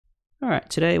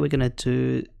Alright, today we're going to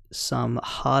do some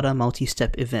harder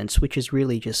multi-step events, which is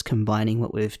really just combining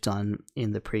what we've done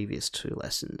in the previous two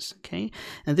lessons, okay?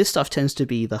 And this stuff tends to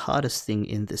be the hardest thing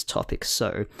in this topic,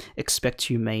 so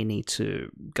expect you may need to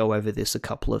go over this a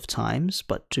couple of times,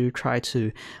 but do try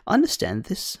to understand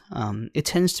this. It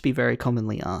tends to be very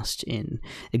commonly asked in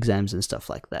exams and stuff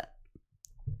like that.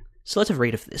 So let's have a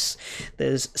read of this.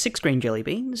 There's 6 green jelly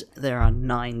beans, there are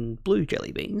 9 blue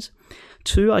jelly beans.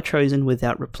 2 are chosen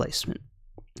without replacement.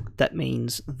 That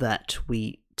means that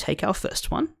we take our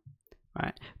first one,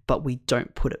 right, but we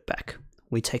don't put it back.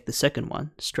 We take the second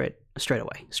one straight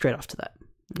away, straight after that,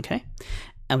 okay?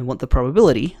 And we want the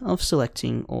probability of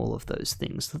selecting all of those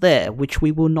things there, which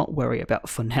we will not worry about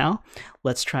for now.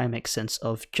 Let's try and make sense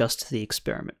of just the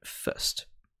experiment first.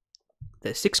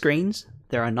 There's 6 greens,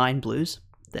 there are 9 blues,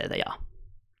 there they are.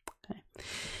 Okay.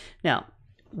 Now,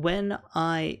 when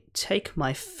I take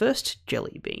my first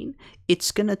jelly bean,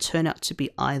 it's going to turn out to be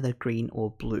either green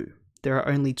or blue. There are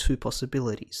only 2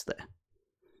 possibilities there.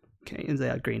 Okay, and they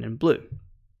are green and blue.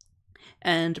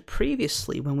 And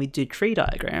previously, when we did tree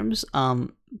diagrams,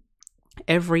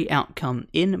 every outcome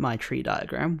in my tree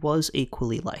diagram was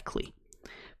equally likely.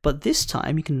 But this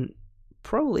time, you can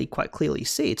probably quite clearly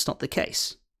see it's not the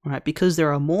case. Right? Because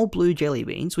there are more blue jelly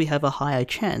beans, we have a higher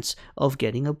chance of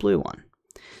getting a blue one.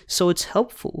 So it's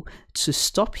helpful to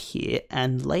stop here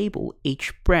and label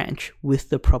each branch with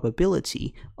the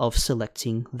probability of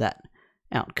selecting that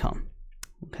outcome.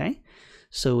 Okay,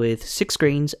 so with 6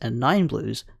 greens and 9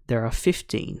 blues, there are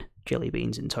 15 jelly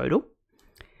beans in total.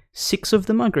 6 of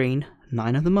them are green,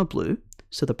 9 of them are blue,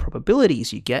 so the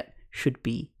probabilities you get should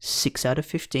be 6 out of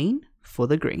 15 for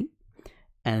the green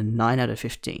and 9 out of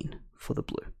 15 for the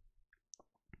blue.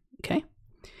 Okay.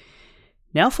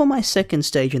 Now for my second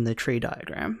stage in the tree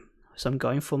diagram, so I'm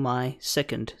going for my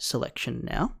second selection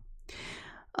now.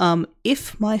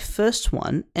 If my first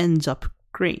one ends up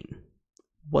green,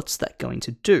 what's that going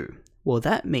to do? Well,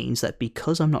 that means that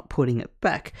because I'm not putting it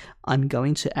back, I'm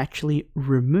going to actually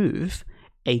remove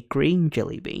a green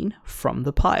jelly bean from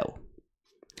the pile.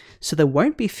 So there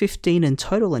won't be 15 in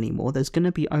total anymore, there's going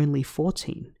to be only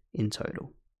 14 in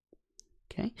total.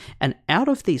 Okay, and out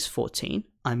of these 14,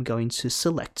 I'm going to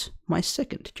select my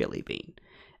second jelly bean.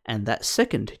 And that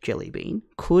second jelly bean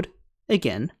could,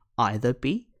 again, either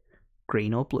be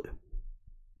green or blue.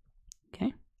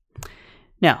 Okay.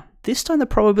 Now, this time the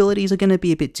probabilities are going to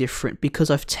be a bit different because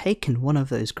I've taken one of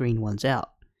those green ones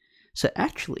out. So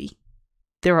actually,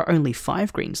 there are only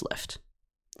 5 greens left.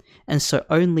 And so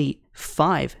only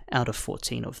 5 out of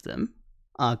 14 of them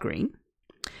are green.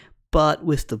 But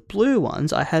with the blue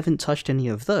ones, I haven't touched any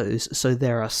of those, so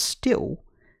there are still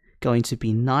going to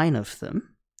be 9 of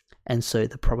them, and so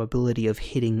the probability of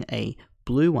hitting a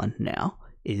blue one now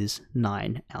is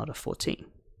 9 out of 14.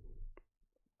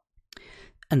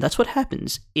 And that's what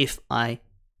happens if I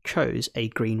chose a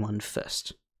green one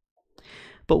first.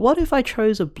 But what if I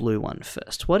chose a blue one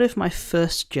first? What if my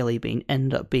first jelly bean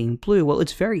ended up being blue? Well,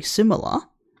 it's very similar.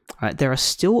 Right, there are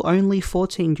still only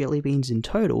 14 jelly beans in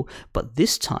total, but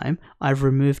this time I've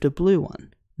removed a blue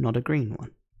one, not a green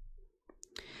one.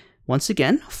 Once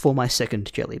again, for my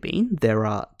second jelly bean, there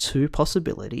are 2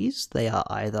 possibilities. They are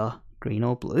either green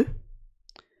or blue.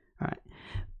 All right.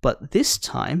 But this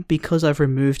time, because I've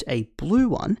removed a blue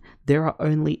one, there are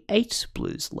only 8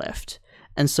 blues left,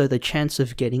 and so the chance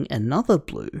of getting another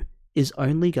blue is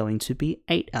only going to be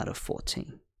 8 out of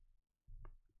 14.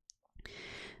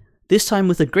 This time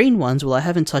with the green ones, well, I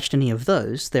haven't touched any of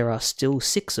those. There are still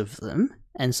 6 of them,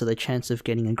 and so the chance of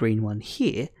getting a green one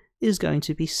here is going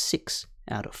to be 6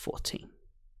 out of 14.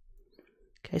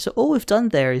 Okay, so all we've done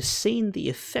there is seen the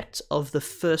effect of the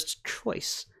first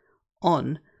choice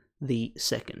on the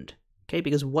second. Okay,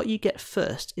 because what you get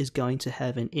first is going to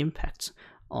have an impact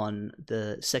on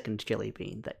the second jelly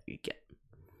bean that you get.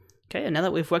 Okay, and now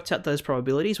that we've worked out those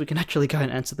probabilities, we can actually go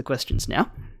and answer the questions now.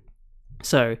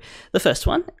 So the first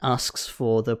one asks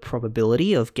for the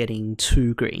probability of getting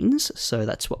 2 greens, so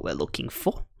that's what we're looking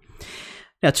for.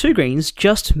 Now 2 greens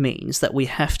just means that we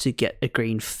have to get a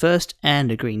green first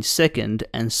and a green second,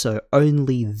 and so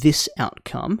only this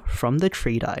outcome from the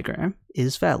tree diagram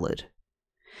is valid.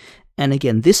 And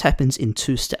again, this happens in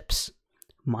 2 steps.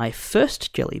 My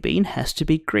first jelly bean has to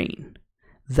be green.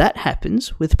 That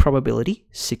happens with probability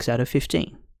 6 out of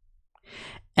 15.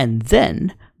 And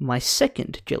then my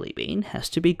second jelly bean has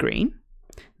to be green.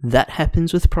 That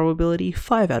happens with probability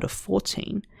 5 out of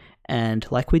 14. And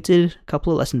like we did a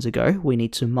couple of lessons ago, we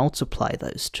need to multiply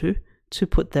those 2 to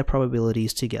put their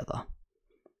probabilities together.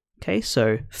 Okay,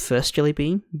 so first jelly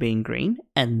bean being green,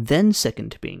 and then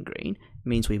second being green,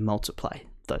 means we multiply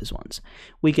those ones.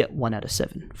 We get 1 out of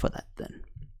 7 for that then.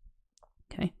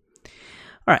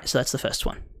 Alright, so that's the first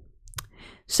one.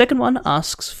 Second one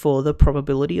asks for the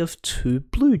probability of 2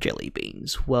 blue jelly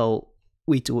beans. Well,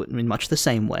 we do it in much the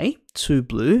same way. 2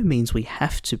 blue means we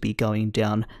have to be going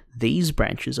down these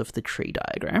branches of the tree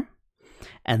diagram,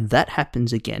 and that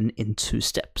happens again in 2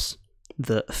 steps.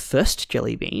 The first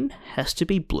jelly bean has to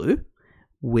be blue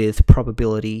with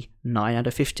probability 9 out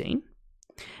of 15,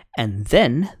 and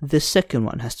then the second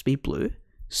one has to be blue,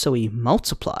 so we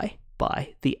multiply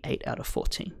by the 8 out of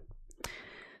 14.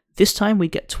 This time we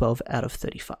get 12 out of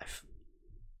 35.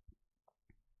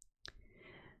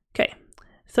 Okay,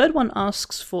 third one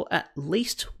asks for at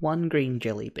least 1 green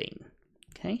jelly bean.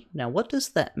 Okay, now what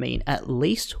does that mean? At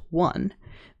least 1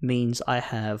 means I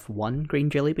have 1 green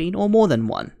jelly bean or more than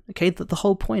 1. Okay, the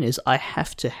whole point is I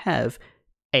have to have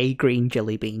a green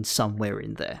jelly bean somewhere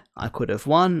in there. I could have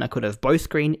 1, I could have both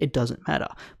green, it doesn't matter.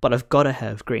 But I've got to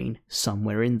have green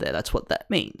somewhere in there. That's what that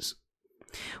means.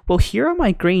 Well, here are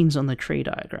my greens on the tree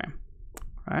diagram,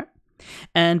 right?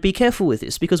 And be careful with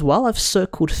this, because while I've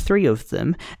circled 3 of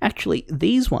them, actually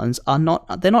these ones are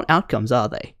they're not outcomes, are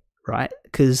they? Right?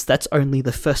 Because that's only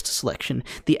the first selection.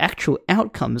 The actual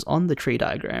outcomes on the tree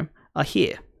diagram are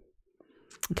here.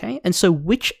 Okay, and so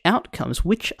which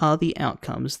are the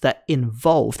outcomes that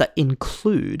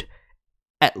include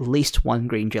at least 1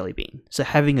 green jelly bean? So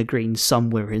having a green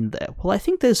somewhere in there. Well, I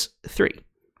think there's 3.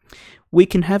 We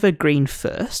can have a green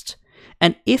first,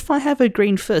 and if I have a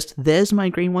green first, there's my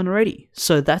green one already.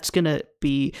 So that's going to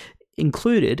be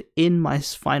included in my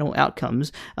final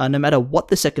outcomes, no matter what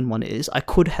the second one is. I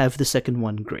could have the second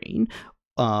one green,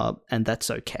 and that's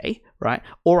okay, right?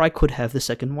 Or I could have the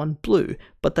second one blue,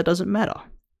 but that doesn't matter,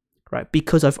 right?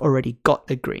 Because I've already got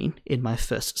a green in my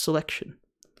first selection.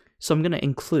 So I'm going to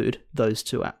include those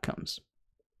 2 outcomes.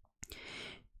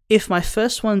 If my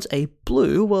first one's a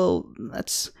blue, well,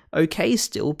 that's okay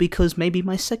still, because maybe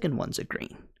my second one's a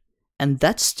green. And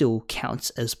that still counts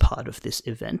as part of this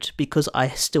event, because I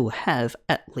still have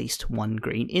at least 1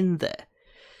 green in there.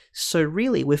 So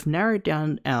really, we've narrowed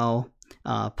down our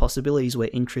possibilities we're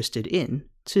interested in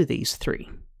to these 3.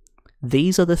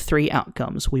 These are the 3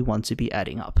 outcomes we want to be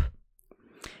adding up.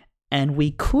 And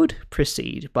we could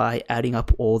proceed by adding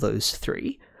up all those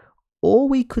 3, or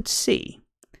we could see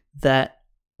that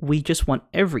we just want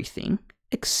everything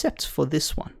except for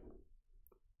this one.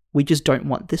 We just don't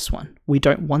want this one. We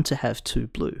don't want to have 2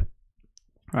 blue,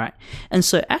 right? And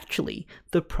so actually,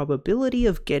 the probability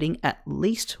of getting at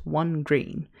least 1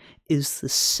 green is the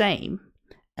same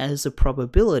as the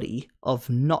probability of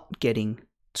not getting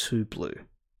 2 blue,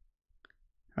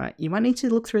 right? You might need to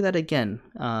look through that again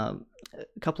a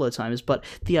couple of times, but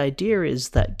the idea is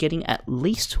that getting at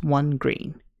least 1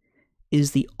 green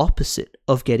is the opposite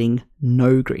of getting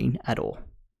no green at all,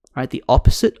 right? The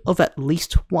opposite of at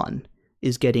least 1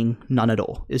 is getting none at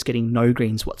all, is getting no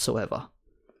greens whatsoever,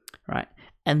 right?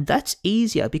 And that's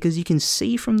easier because you can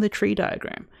see from the tree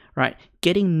diagram, right?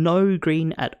 Getting no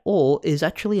green at all is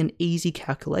actually an easy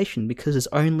calculation because there's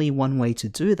only one way to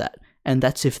do that, and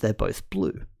that's if they're both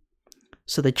blue.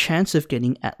 So the chance of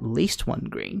getting at least 1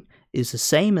 green is the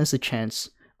same as the chance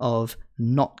of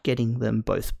not getting them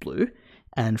both blue,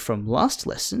 and from last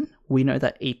lesson, we know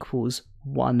that equals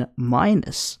 1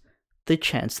 minus the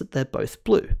chance that they're both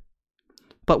blue.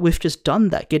 But we've just done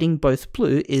that. Getting both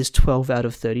blue is 12 out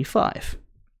of 35.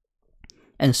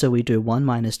 And so we do 1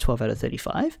 minus 12 out of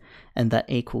 35, and that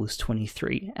equals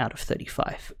 23 out of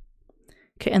 35.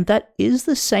 Okay, and that is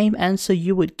the same answer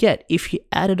you would get if you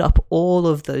added up all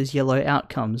of those yellow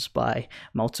outcomes by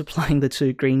multiplying the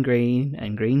 2 green-green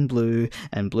and green-blue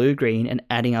and blue-green and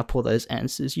adding up all those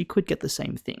answers. You could get the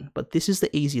same thing, but this is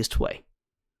the easiest way.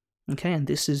 Okay, and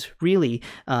this is really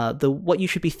what you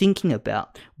should be thinking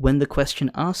about when the question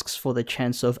asks for the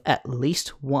chance of at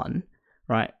least 1,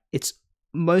 right? It's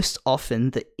most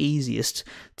often the easiest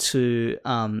to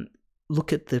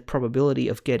look at the probability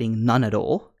of getting none at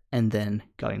all and then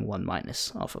going 1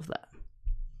 minus off of that.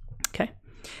 Okay,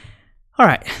 all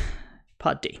right,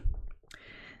 part D.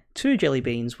 2 jelly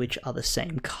beans which are the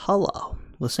same color.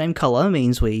 Well, same color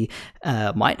means we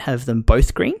might have them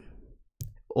both green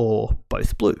or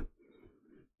both blue.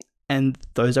 And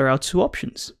those are our 2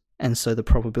 options. And so the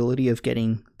probability of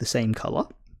getting the same color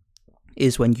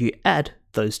is when you add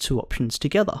those 2 options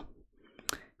together.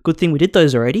 Good thing we did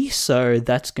those already, so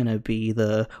that's going to be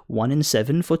the 1 in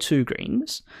 7 for 2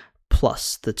 greens,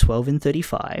 plus the 12 in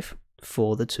 35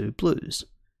 for the 2 blues.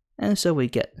 And so we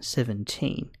get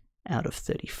 17 out of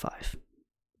 35.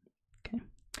 Okay.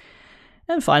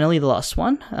 And finally, the last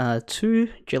one, 2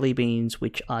 jelly beans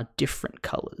which are different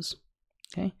colors.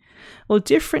 Okay. Well,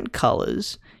 different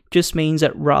colors just means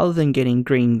that rather than getting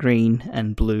green, green,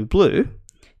 and blue, blue,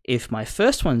 if my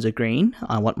first one's a green,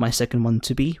 I want my second one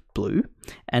to be blue,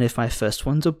 and if my first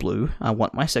one's a blue, I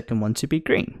want my second one to be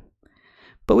green.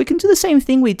 But we can do the same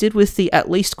thing we did with the at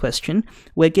least question,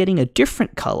 where getting a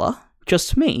different color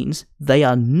just means they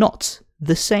are not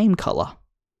the same color.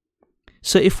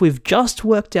 So if we've just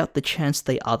worked out the chance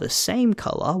they are the same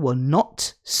color, well,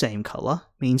 not same color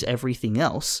means everything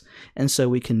else, and so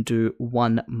we can do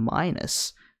 1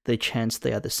 minus the chance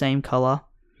they are the same color.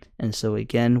 And so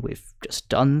again, we've just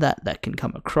done that. That can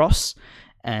come across,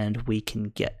 and we can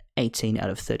get 18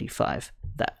 out of 35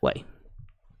 that way.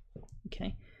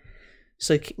 Okay.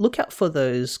 So look out for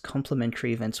those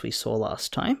complementary events we saw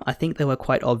last time. I think they were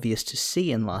quite obvious to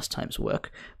see in last time's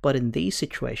work, but in these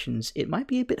situations, it might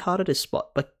be a bit harder to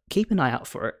spot, but keep an eye out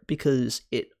for it because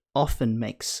it often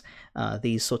makes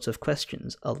these sorts of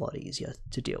questions a lot easier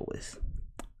to deal with.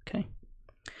 Okay.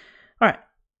 All right,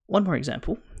 one more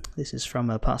example. This is from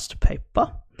a past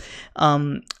paper.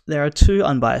 There are 2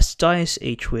 unbiased dice,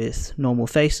 each with normal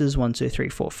faces, 1, 2, 3,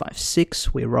 4, 5,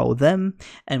 6. We roll them,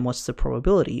 and what's the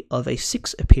probability of a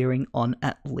 6 appearing on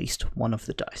at least one of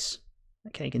the dice?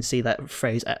 Okay, you can see that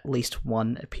phrase, at least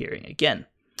one, appearing again.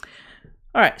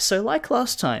 Alright, so like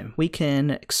last time, we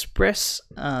can express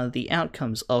the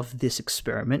outcomes of this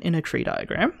experiment in a tree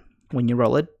diagram. When you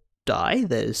roll a die,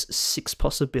 there's 6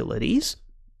 possibilities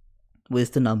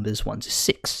with the numbers 1 to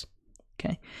 6.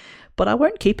 Okay, but I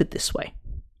won't keep it this way,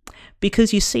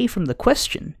 because you see from the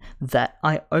question that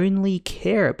I only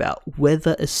care about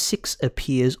whether a 6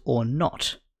 appears or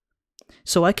not.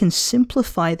 So I can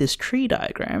simplify this tree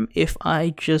diagram if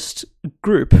I just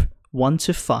group 1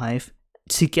 to 5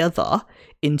 together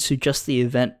into just the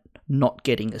event not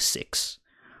getting a 6,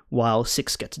 while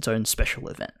 6 gets its own special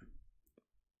event.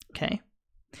 Okay?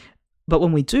 But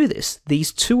when we do this,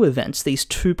 these 2 events, these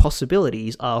 2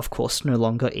 possibilities are of course no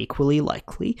longer equally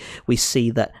likely. We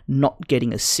see that not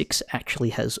getting a 6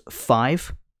 actually has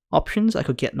 5 options. I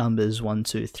could get numbers 1,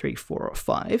 2, 3, 4, or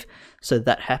 5. So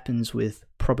that happens with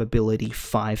probability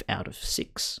 5 out of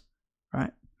 6,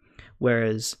 right?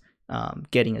 Whereas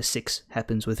getting a 6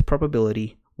 happens with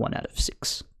probability 1 out of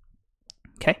 6.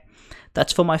 Okay,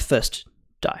 that's for my first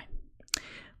die.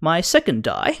 My second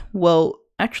die, well,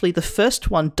 actually the first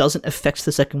one doesn't affect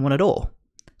the second one at all.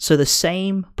 So the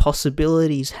same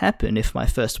possibilities happen if my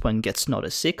first one gets not a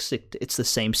 6, it's the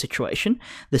same situation.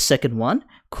 The second one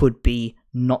could be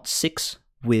not 6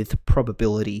 with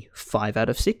probability 5 out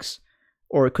of 6,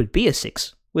 or it could be a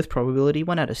 6 with probability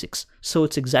 1 out of 6. So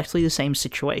it's exactly the same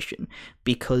situation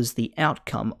because the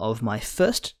outcome of my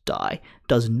first die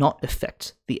does not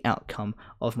affect the outcome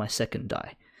of my second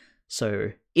die.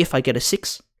 So if I get a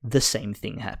 6, the same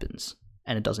thing happens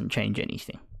and it doesn't change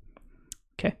anything.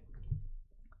 Okay.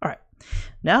 Alright,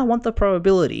 now I want the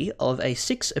probability of a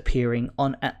 6 appearing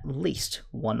on at least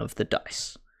one of the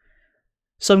dice.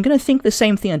 So I'm going to think the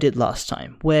same thing I did last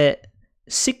time, where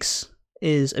 6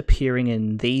 is appearing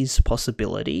in these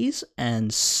possibilities,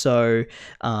 and so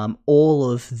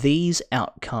all of these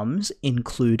outcomes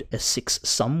include a 6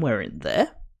 somewhere in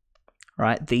there,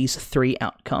 right? These 3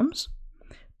 outcomes.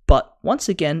 But once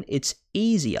again, it's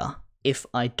easier if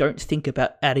I don't think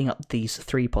about adding up these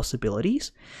 3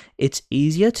 possibilities. It's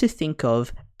easier to think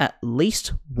of at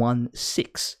least one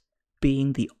 6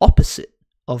 being the opposite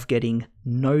of getting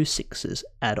no 6s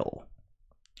at all.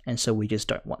 And so we just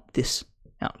don't want this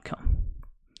outcome.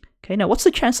 Okay, now what's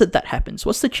the chance that that happens?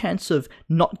 What's the chance of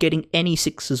not getting any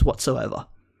 6s whatsoever?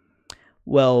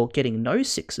 Well, getting no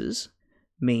 6s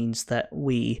means that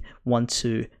we want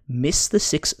to miss the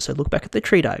 6, so look back at the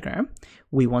tree diagram.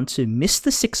 We want to miss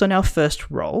the 6 on our first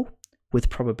roll with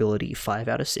probability 5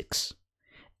 out of 6.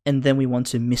 And then we want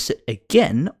to miss it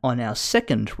again on our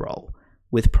second roll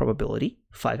with probability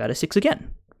 5 out of 6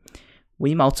 again.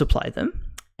 We multiply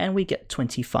them and we get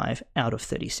 25 out of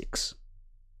 36.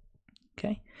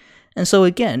 Okay, and so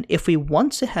again, if we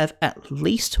want to have at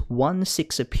least one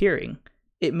 6 appearing,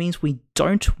 it means we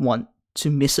don't want to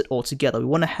miss it altogether. We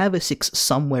want to have a 6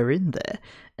 somewhere in there,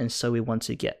 and so we want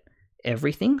to get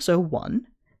everything, so 1,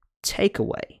 take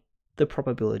away the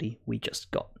probability we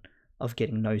just got of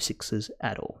getting no 6s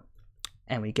at all,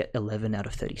 and we get 11 out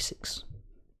of 36.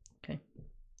 Okay,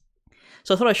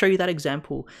 so I thought I'd show you that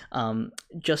example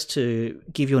just to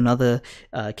give you another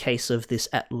case of this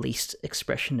at least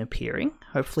expression appearing.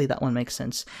 Hopefully that one makes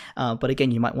sense, but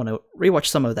again, you might want to rewatch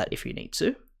some of that if you need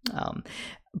to.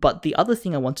 But the other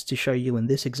thing I wanted to show you in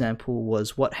this example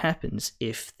was what happens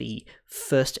if the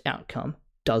first outcome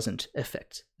doesn't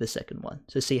affect the second one.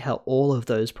 So see how all of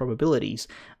those probabilities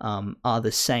are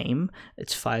the same.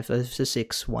 It's 5 over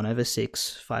 6, 1 over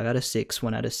 6, 5 out of 6,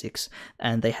 1 out of 6,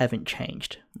 and they haven't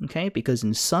changed, okay? Because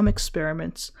in some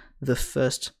experiments, the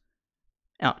first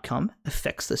outcome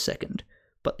affects the second,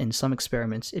 but in some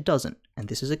experiments, it doesn't, and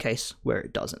this is a case where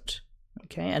it doesn't.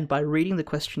 Okay, and by reading the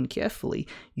question carefully,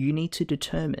 you need to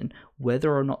determine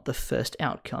whether or not the first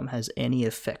outcome has any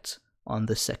effect on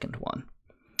the second one.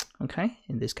 Okay,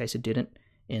 in this case it didn't.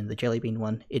 In the jelly bean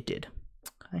one, it did.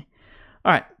 Okay,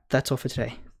 all right, that's all for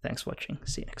today. Thanks for watching.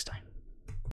 See you next time.